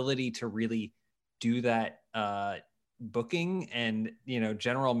 the ability to really do that booking and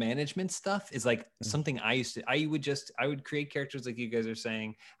general management stuff is like something I would create characters like you guys are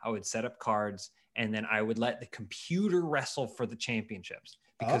saying. I would set up cards, and then I would let the computer wrestle for the championships,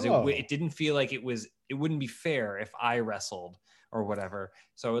 because it didn't feel like it wouldn't be fair if I wrestled or whatever.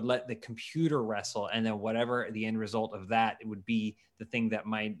 So I would let the computer wrestle, and then whatever the end result of that, it would be the thing that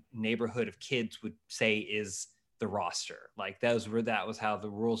my neighborhood of kids would say is the roster. Like that was how the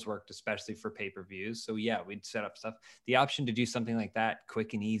rules worked, especially for pay-per-views. So yeah, we'd set up stuff. The option to do something like that,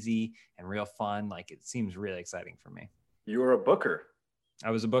 quick and easy and real fun, like it seems really exciting for me. You were a booker. I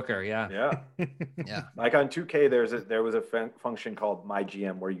was a booker, yeah. Yeah. Like on 2K, there was a function called My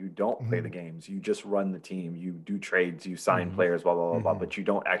GM where you don't play the games. You just run the team. You do trades. You sign players, blah, blah, blah, blah, but you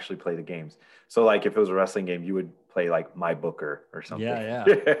don't actually play the games. So like if it was a wrestling game, you would play like My Booker or something. Yeah.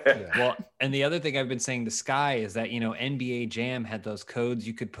 Well, and the other thing I've been saying to Sky is that, NBA Jam had those codes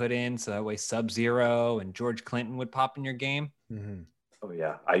you could put in. So that way Sub-Zero and George Clinton would pop in your game. Oh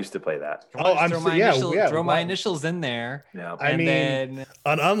yeah, I used to play that. Throw my initials in there. Yeah, I mean, then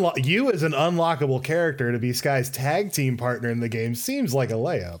you as an unlockable character to be Sky's tag team partner in the game seems like a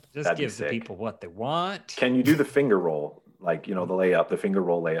layup. just That'd be give the sick. people what they want. Can you do the finger roll? Like, the layup, the finger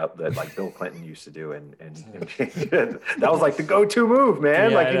roll layup that like Bill Clinton used to do. And that was like the go-to move,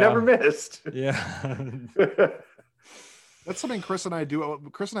 man. Yeah, like I you know. never missed. Yeah. That's something Chris and I do.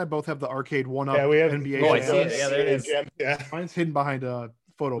 Chris and I both have the arcade one-up Yeah, we have. NBA. Oh, I Jam. see it. Yeah, there it is. Yeah. Mine's hidden behind a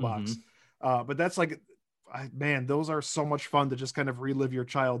photo box. But that's like, man, those are so much fun to just kind of relive your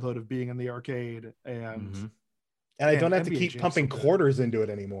childhood of being in the arcade. And And I don't Man, have to NBA keep Jam's pumping so good. quarters into it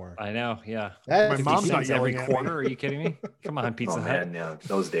anymore. I know. Yeah. That's My mom's not 50 cents every yelling at me. quarter. Are you kidding me? Come on, Pizza Hut. Man, yeah,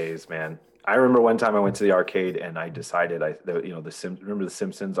 those days, man. I remember one time I went to the arcade and I decided remember the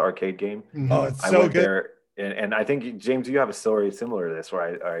Simpsons arcade game? Oh, it's I so went good. there and I think James, you have a story similar to this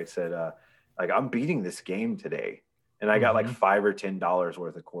where I said like I'm beating this game today. And I got like $5 or $10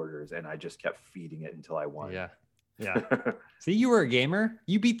 worth of quarters and I just kept feeding it until I won. Yeah. Yeah. See, you were a gamer.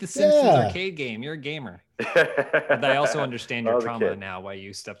 You beat the Simpsons Yeah. arcade game. You're a gamer. But I also understand I your was a trauma kid. now why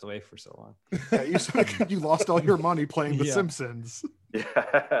you stepped away for so long. Yeah, you lost all your money playing The Yeah. Simpsons. Yeah,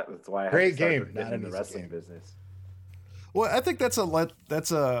 that's why I had Great to start game, getting not in the an easy wrestling game. business. Well, I think that's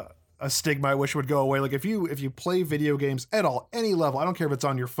a stigma I wish would go away. Like if you play video games at all, any level, I don't care if it's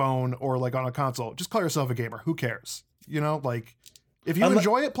on your phone or like on a console, just call yourself a gamer. Who cares? Like if you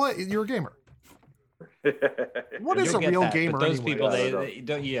enjoy it, play. You're a gamer. What is You'll a get real that, gamer but those anyway? people, Yeah, they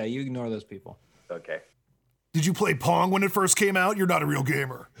don't. Yeah, you ignore those people. Okay. Did you play Pong when it first came out? You're not a real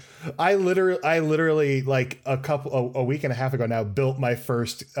gamer. I literally like a week and a half ago now built my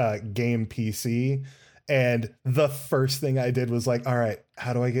first game PC, and the first thing I did was like, all right,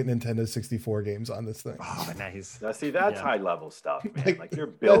 how do I get Nintendo 64 games on this thing? Oh, nice. Now, see, that's Yeah. high level stuff, man. Like, Like you're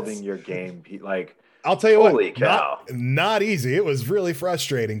building that's- your game, like I'll tell you Holy what, cow. not easy. It was really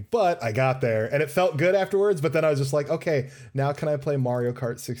frustrating, but I got there and it felt good afterwards. But then I was just like, okay, now can I play Mario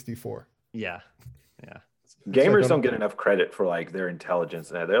Kart 64? Yeah. Yeah. gamers don't- don't get enough credit for like their intelligence.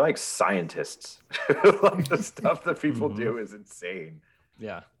 They're like scientists. Like the stuff that people do is insane.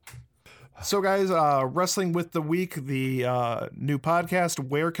 Yeah. So, guys, Wrestling with the Week, the new podcast.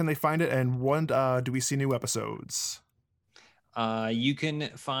 Where can they find it, and when do we see new episodes? You can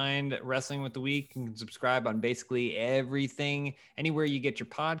find Wrestling with the Week and subscribe on basically everything, anywhere you get your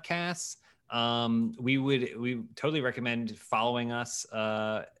podcasts. We totally recommend following us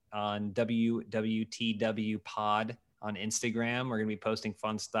on WWTW Pod on Instagram. We're going to be posting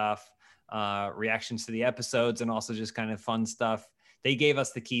fun stuff, reactions to the episodes, and also just kind of fun stuff. They gave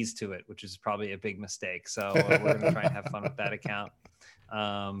us the keys to it, which is probably a big mistake. So we're going to try and have fun with that account.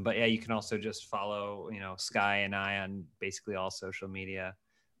 But yeah, you can also just follow, Sky and I on basically all social media.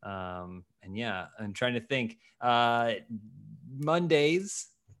 And yeah, I'm trying to think, Mondays,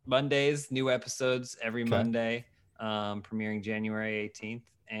 new episodes every Monday, premiering January 18th.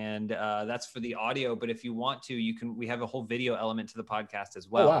 And that's for the audio. But if you want to, we have a whole video element to the podcast as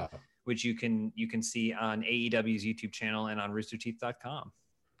well, wow. which you can see on AEW's YouTube channel and on roosterteeth.com.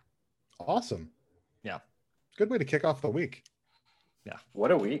 Awesome. Yeah. Good way to kick off the week.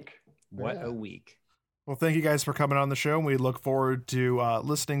 What a week. What Yeah. a week. Well, thank you guys for coming on the show, and we look forward to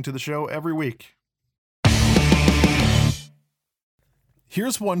listening to the show every week.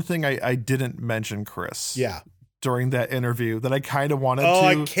 Here's one thing I didn't mention, Chris. Yeah. During that interview that I kind of wanted Oh,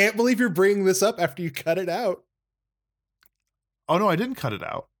 to. I can't believe you're bringing this up after you cut it out. Oh, no, I didn't cut it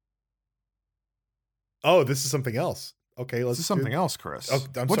out. Oh, this is something else. Okay, let's This is something else, Chris. Oh,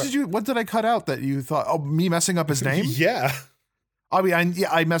 I'm what sorry. what did I cut out that you thought, oh, me messing up his name? Yeah. I mean,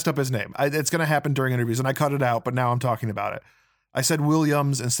 I messed up his name. It's going to happen during interviews, and I cut it out, but now I'm talking about it. I said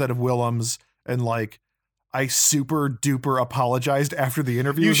Williams instead of Willems, and I super duper apologized after the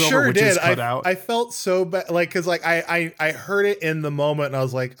interview You was sure over, which did. is cut out. I felt so bad, because I heard it in the moment, and I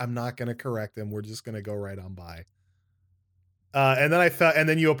was like, I'm not gonna correct him. We're just gonna go right on by. And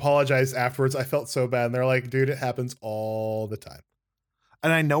then you apologized afterwards. I felt so bad, and they're like, dude, it happens all the time.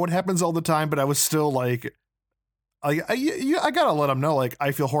 And I know it happens all the time, but I was still like, I gotta let him know,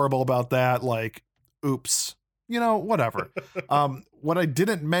 I feel horrible about that. Oops, whatever. What I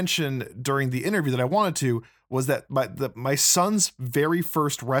didn't mention during the interview that I wanted to was that my son's very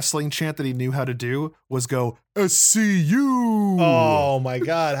first wrestling chant that he knew how to do was go SCU. Oh my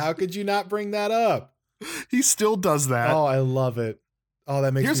God. How could you not bring that up? He still does that. Oh, I love it. Oh,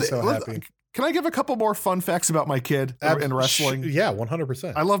 that makes me so happy. Can I give a couple more fun facts about my kid in wrestling? Yeah,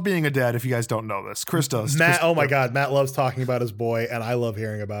 100%. I love being a dad. If you guys don't know this, Chris does. Matt, Chris, oh my God, Matt loves talking about his boy, and I love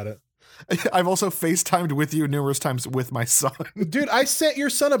hearing about it. I've also FaceTimed with you numerous times with my son. Dude, I sent your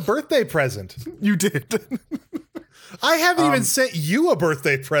son a birthday present. You did. I haven't even sent you a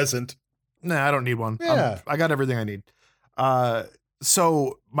birthday present. Nah, I don't need one. Yeah. I got everything I need.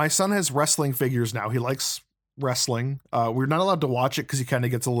 So my son has wrestling figures now. He likes wrestling. We're not allowed to watch it because he kind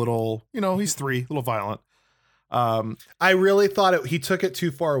of gets a little, he's 3, a little violent. I really thought he took it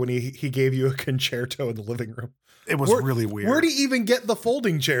too far when he gave you a concerto in the living room. It was really weird. Where do you even get the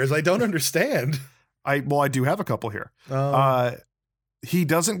folding chairs? I don't understand. I do have a couple here. He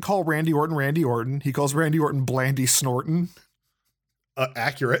doesn't call Randy Orton. He calls Randy Orton Blandy Snorton.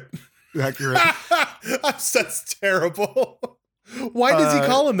 Accurate. That's terrible. Why does he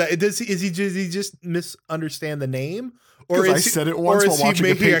call him that? Does he just misunderstand the name? Or I said it once while watching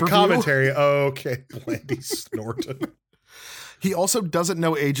he making a commentary? Oh, okay. Blandy Snorton. He also doesn't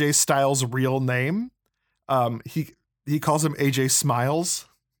know AJ Styles' real name. He calls him AJ Smiles.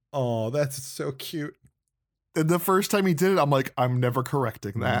 Oh, that's so cute. And the first time he did it, I'm like, I'm never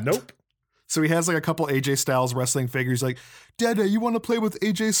correcting that. Nope. So he has like a couple AJ Styles wrestling figures. Like, Dada, you want to play with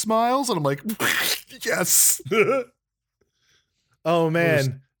AJ Smiles? And I'm like, yes. Oh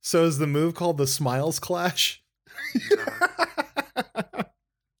man. So is the move called the Smiles Clash?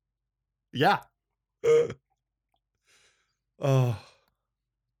 Yeah. Oh.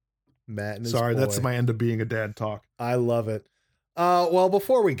 Matt and his Sorry, boy. that's my end of being a dad talk. I love it. Well,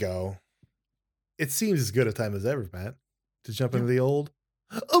 before we go, it seems as good a time as ever, Matt, to jump into the old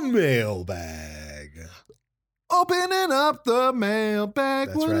mailbag. Opening up the mailbag.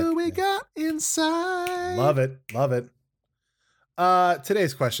 That's what right. do we got inside? Love it.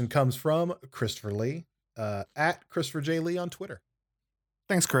 Today's question comes from Christopher Lee, at Christopher J. Lee on Twitter.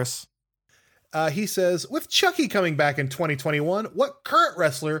 Thanks, Chris. He says, with Chucky coming back in 2021, what current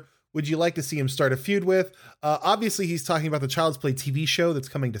wrestler would you like to see him start a feud with? Obviously, he's talking about the Child's Play TV show that's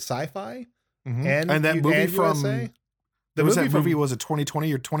coming to Sci-Fi. Mm-hmm. And that movie from USA. Was it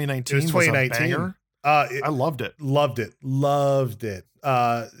 2020 or 2019? It was 2019. I loved it. Loved it.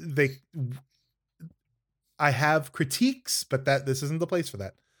 I have critiques, but this isn't the place for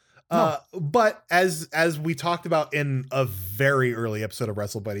that. No. But as we talked about in a very early episode of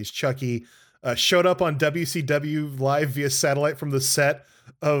Wrestle Buddies, Chucky showed up on WCW live via satellite from the set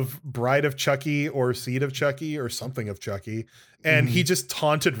of Bride of Chucky or Seed of Chucky or something of Chucky. And he just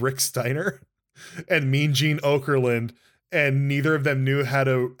taunted Rick Steiner and Mean Gene Okerlund, and neither of them knew how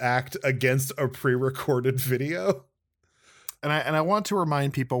to act against a pre-recorded video. And I want to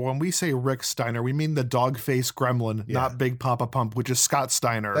remind people, when we say Rick Steiner, we mean the dog-faced gremlin, not Big Papa Pump, which is Scott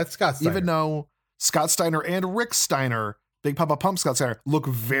Steiner. That's Scott Steiner. Even though Scott Steiner and Rick Steiner, Big Papa Pump Scott Steiner, look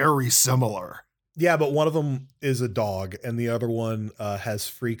very similar. Yeah, but one of them is a dog and the other one has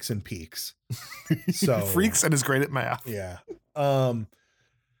freaks and peaks. So freaks and is great at math. Yeah.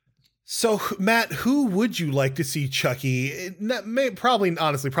 So Matt, who would you like to see Chucky? Probably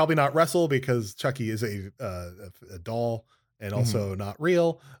not wrestle, because Chucky is a doll and also not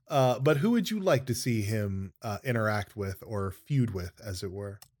real. But who would you like to see him interact with or feud with, as it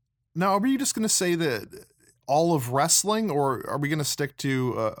were? Now, are you just going to say that all of wrestling, or are we going to stick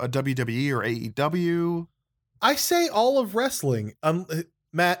to a WWE or AEW? I say all of wrestling.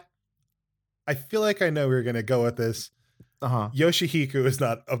 Matt, I feel like I know we're going to go with this. Yoshihiko is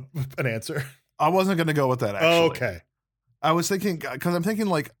not an answer. I wasn't going to go with that, actually. Oh, okay. I was thinking, because I'm thinking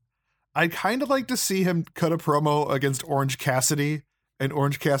like, I'd kind of like to see him cut a promo against Orange Cassidy and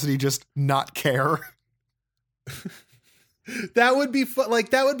Orange Cassidy just not care. That would be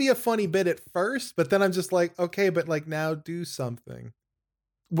that would be a funny bit at first, but then I'm just like, okay, but like now do something.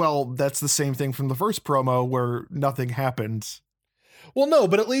 Well, that's the same thing from the first promo where nothing happens. Well, no,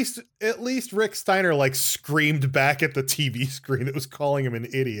 but at least Rick Steiner like screamed back at the TV screen that was calling him an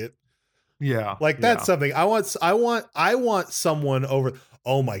idiot. Yeah. That's something I want someone over.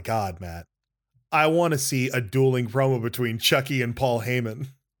 Oh my God, Matt. I want to see a dueling promo between Chucky and Paul Heyman.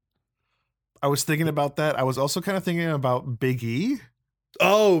 I was thinking about that. I was also kind of thinking about Big E.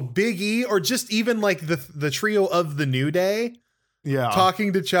 Oh, Big E, or just even like the trio of the New Day. Yeah.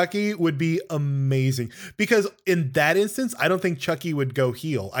 Talking to Chucky would be amazing, because in that instance, I don't think Chucky would go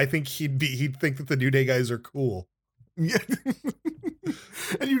heel. I think he'd think that the New Day guys are cool. Yeah.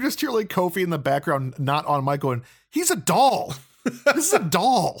 And you just hear like Kofi in the background, not on mic, going, he's a doll. This is a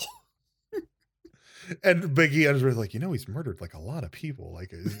doll. And Big E was like, he's murdered like a lot of people.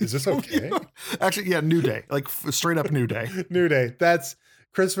 Like, is this okay? Actually, yeah, New Day. Like straight up New Day. New Day. That's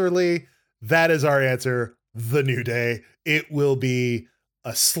Christopher Lee. That is our answer. The New Day. It will be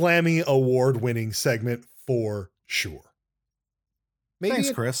a Slammy award-winning segment for sure.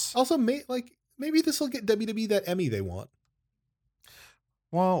 Thanks, Chris. Also, maybe this will get WWE that Emmy they want.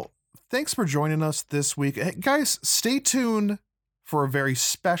 Well, thanks for joining us this week. Hey, guys, stay tuned for a very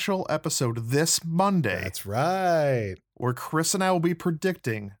special episode this Monday. That's right. Where Chris and I will be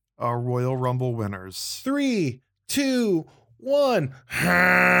predicting our Royal Rumble winners. 3, 2, 1.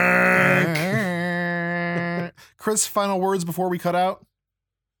 Chris, final words before we cut out?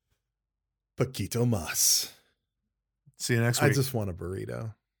 Poquito mas. See you next week. I just want a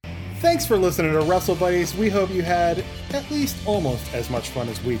burrito. Thanks for listening to Wrestle Buddies. We hope you had at least almost as much fun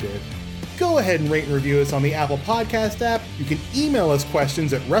as we did. Go ahead and rate and review us on the Apple Podcast app. You can email us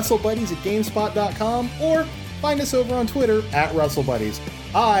questions at WrestleBuddies@GameSpot.com or find us over on Twitter at WrestleBuddies.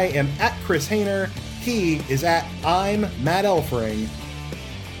 I am at Chris Hayner. He is at I'm Matt Elfring.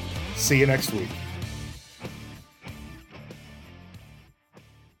 See you next week.